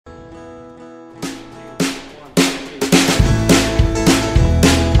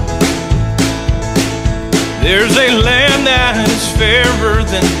There's a land that is fairer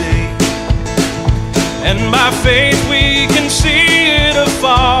than day, and by faith we can see it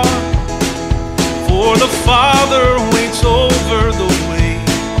afar. For the Father waits over the way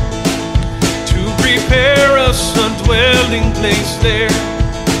to prepare us a dwelling place there.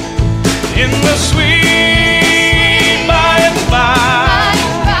 In the sweet by and by,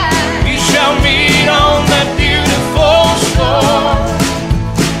 we shall meet on that beautiful shore.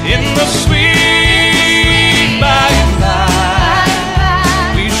 In the sweet by and by,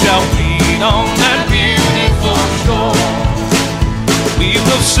 we shall meet on that beautiful shore. We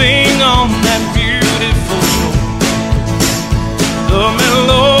will sing on that beautiful shore the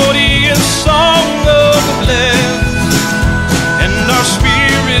melodious song of the blessed, and our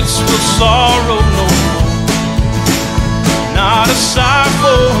spirits will sorrow no more, not a sigh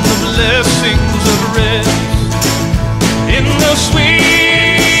for the blessings of rest. In the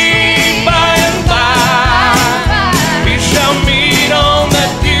sweet by and by, we shall meet on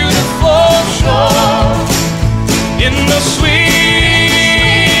that beautiful shore. In the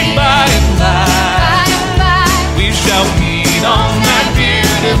sweet by and by, we shall meet on that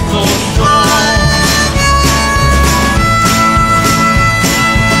beautiful shore.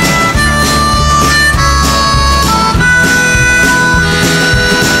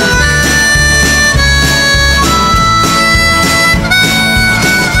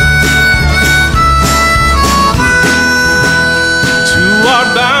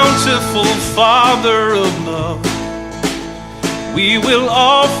 Bountiful Father of love, we will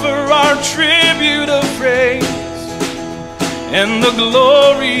offer our tribute of praise and the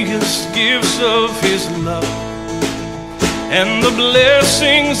glorious gifts of His love and the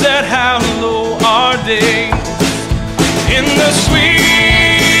blessings that hallow our days. In the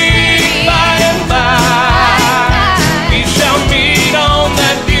sweet by and by, we shall meet on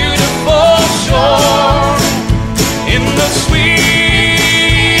that beautiful shore. In the sweet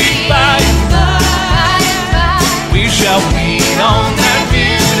by and by, we shall meet on that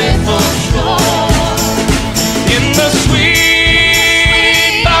beautiful shore. In the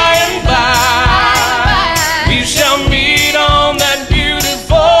sweet by and by, we shall meet on that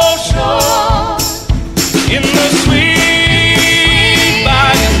beautiful shore. In the sweet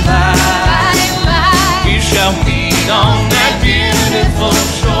by and by, we shall meet on that beautiful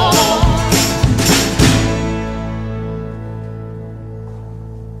shore.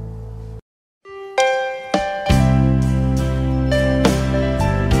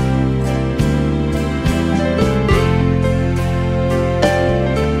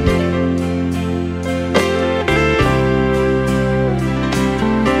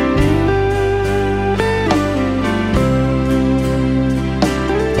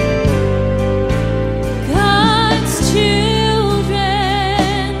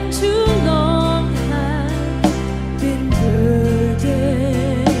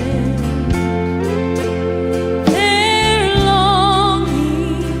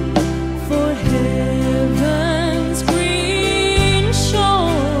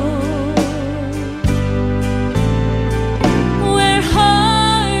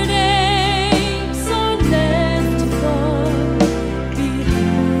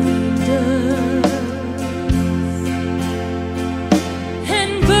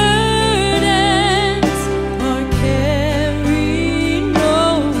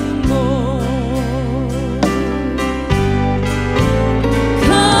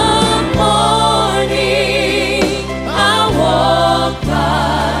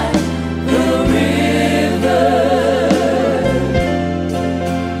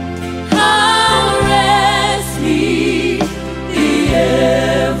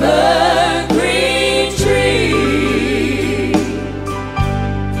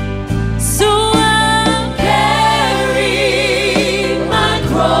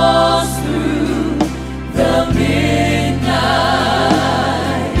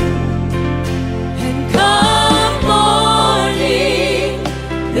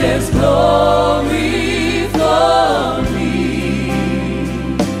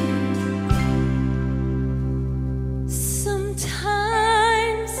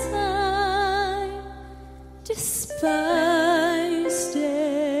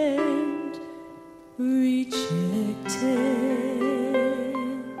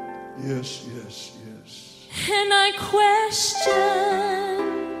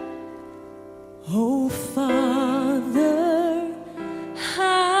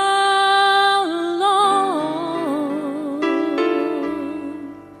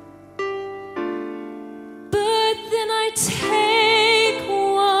 Take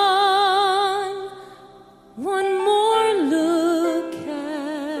one more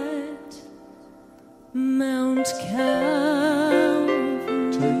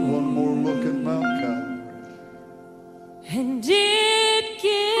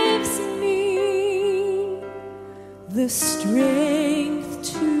the strength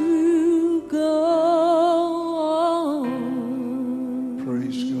to go on.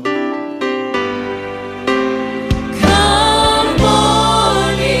 Praise God. Come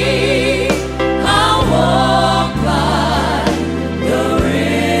morning, I'll walk by the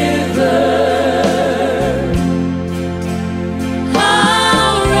river.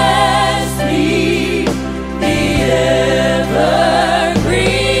 I'll rest beneath the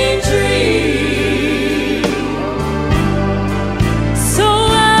evergreen tree. So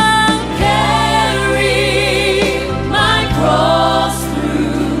I'll carry my cross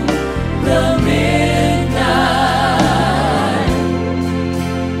through the midnight.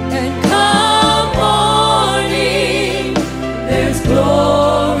 And come morning, there's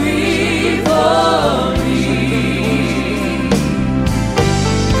glory for me.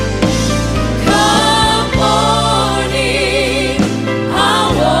 Come morning,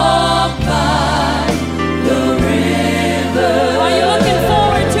 I'll walk by the river. Are you looking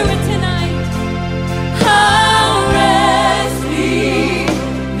forward to it tonight? I'll rest beneath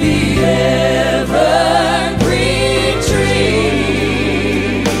the evergreen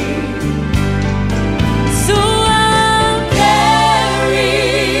tree. So I'll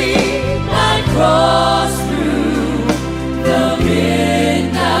carry my cross through the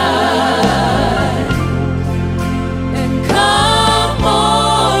midnight. And come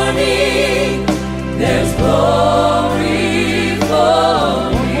morning, there's glory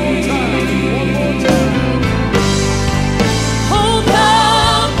for me. Oh,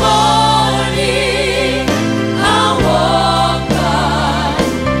 come morning, I'll walk by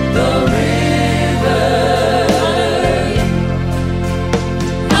the river.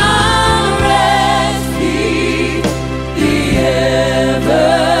 I'll rest beneath the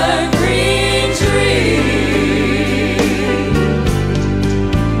evergreen tree.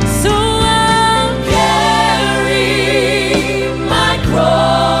 So I'll carry my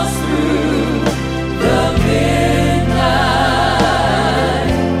cross through the midnight.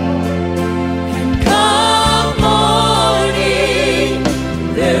 And come morning,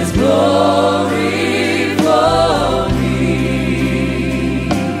 there's glory for me.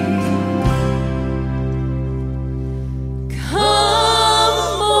 Come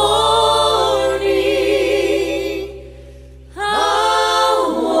morning, I'll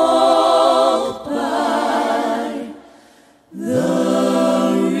walk by the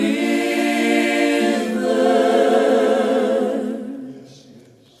river.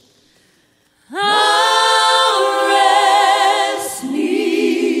 I'll rest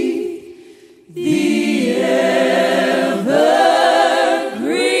beneath the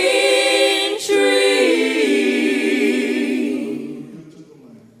evergreen tree.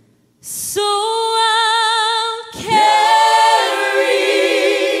 So I'll carry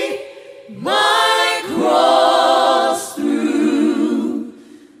my cross through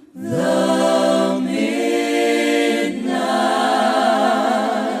the midnight.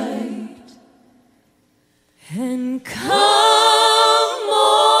 And come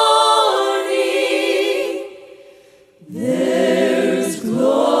morning, there's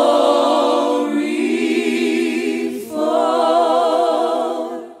glory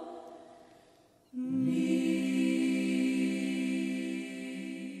for me.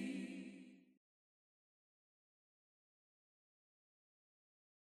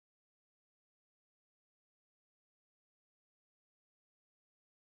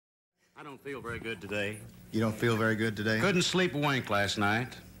 I don't feel very good today. You don't feel very good today? Couldn't sleep a wink last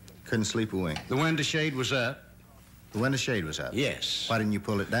night. Couldn't sleep a wink. The window shade was up. The window shade was up? Yes. Why didn't you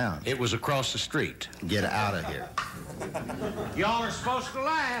pull it down? It was across the street. Get out of here. Y'all are supposed to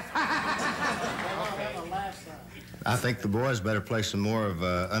laugh. I think the boys better play some more of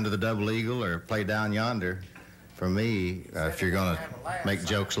Under the Double Eagle or play Down Yonder for me, if you're going to make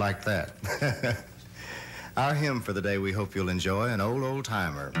jokes like that. Our hymn for the day we hope you'll enjoy, an old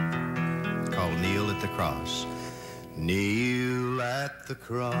timer called Kneel at the Cross. Kneel at the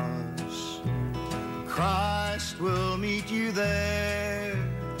cross, Christ will meet you there.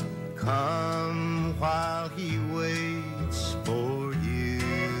 Come while he waits for you.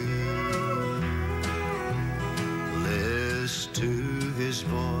 Listen to his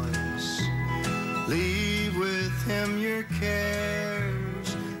voice, leave with him your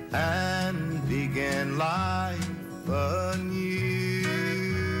cares, and begin life anew.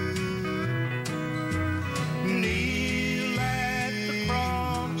 Kneel at the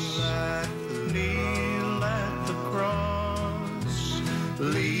cross, kneel at the cross,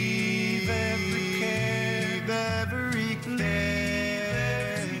 leave every care,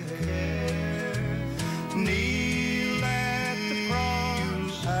 kneel at the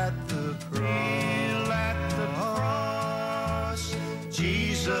cross, kneel at the cross.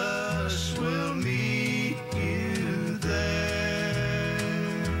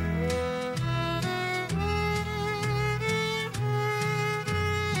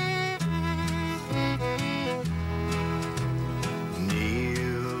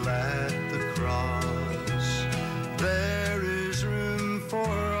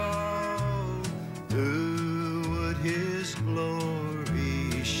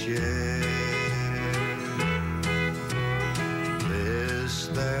 share. This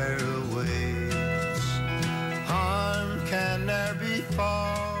there awaits, harm can ne'er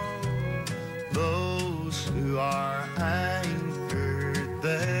befall those who are anchored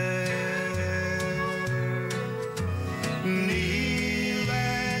there. Kneel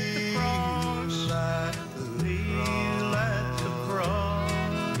at the cross, kneel at the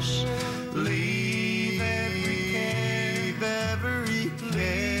cross, leave every care.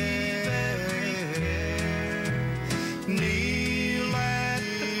 Kneel at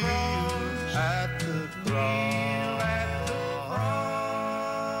the cross, at the cross.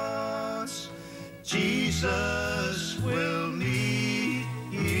 Jesus will meet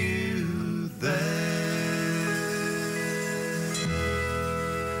you there.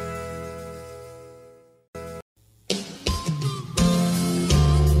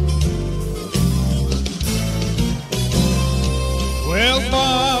 Well,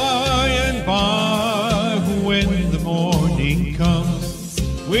 by and by, when the morning comes,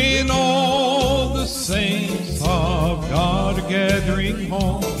 when all the saints of God are gathering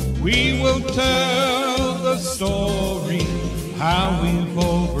home, we will tell the story, how we've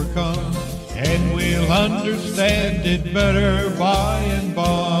overcome, and we'll understand it better by and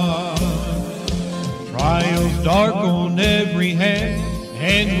by. Trials dark on every hand,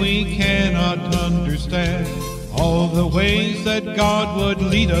 and we cannot understand all the ways that God would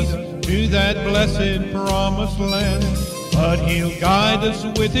lead us to that blessed promised land. But He'll guide us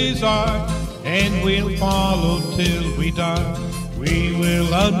with His eye, and we'll follow till we die. We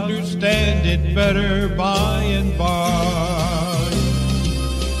will understand it better by and by.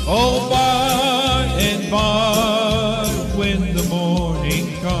 Oh, by and by, when the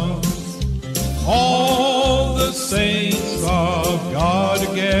morning comes, all the saints of God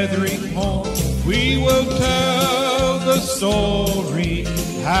are gathering home. We will tell the story,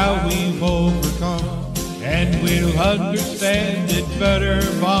 how we've overcome, and we'll understand it better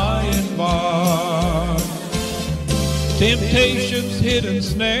by and by. Temptations, hidden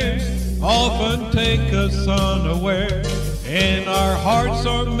snares, often take us unaware, and our hearts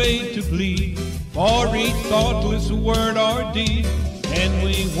are made to bleed for each thoughtless word or deed. And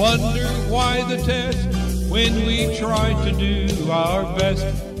we wonder why the test, when we try to do our best,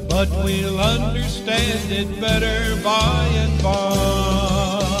 but we'll understand it better by and by.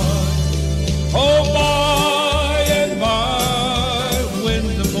 Oh, by and by, when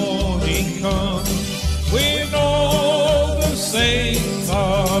the morning comes, when all the saints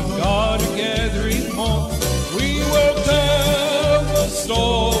of God are gathering home, we will tell the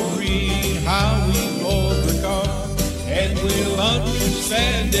story, how we've overcome, and we'll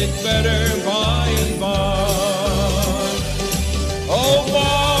understand it better by and by. Oh,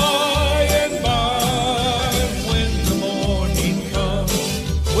 by and by, when the morning comes,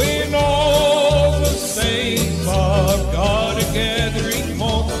 when all the saints of God are gathering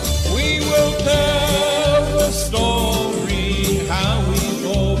home, we will tell the story, how we've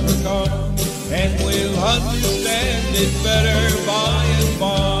overcome, and we'll understand it better by and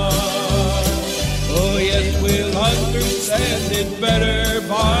by. Oh yes, we'll understand it better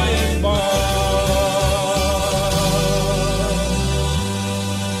by and by.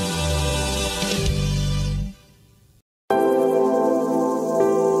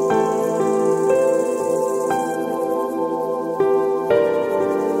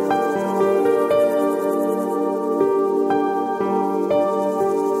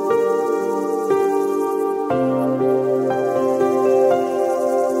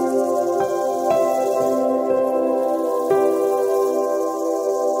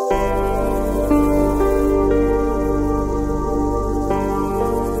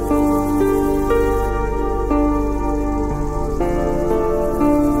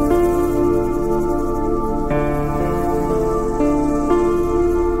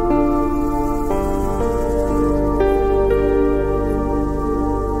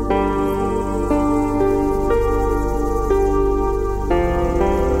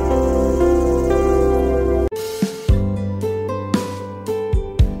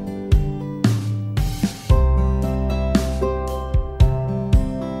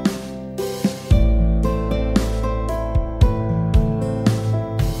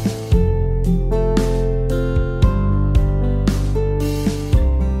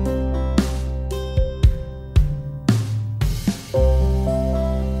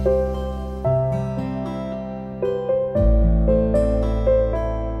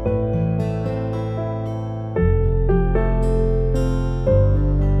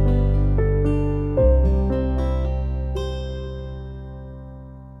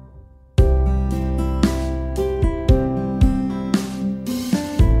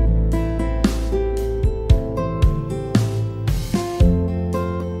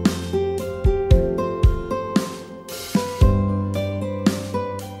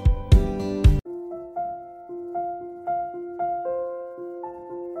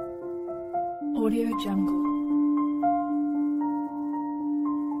 Audio Jungle.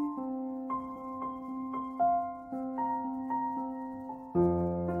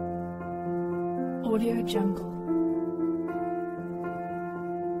 Audio Jungle.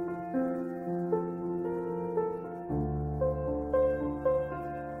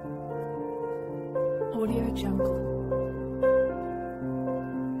 Audio Jungle.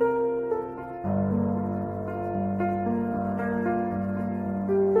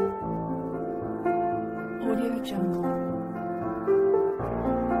 Audio Jungle.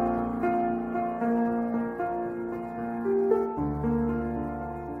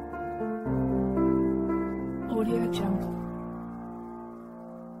 Audio Jungle.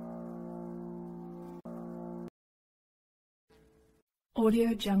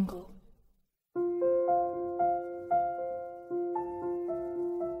 Audio Jungle.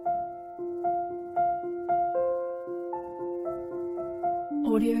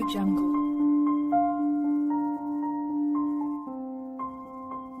 Audio Jungle.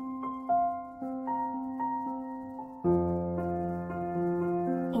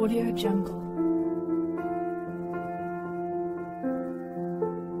 Audio Jungle.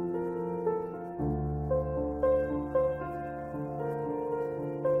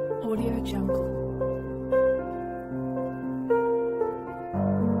 Audio Jungle.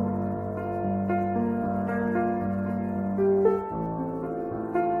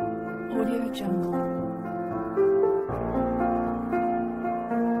 Audio Jungle.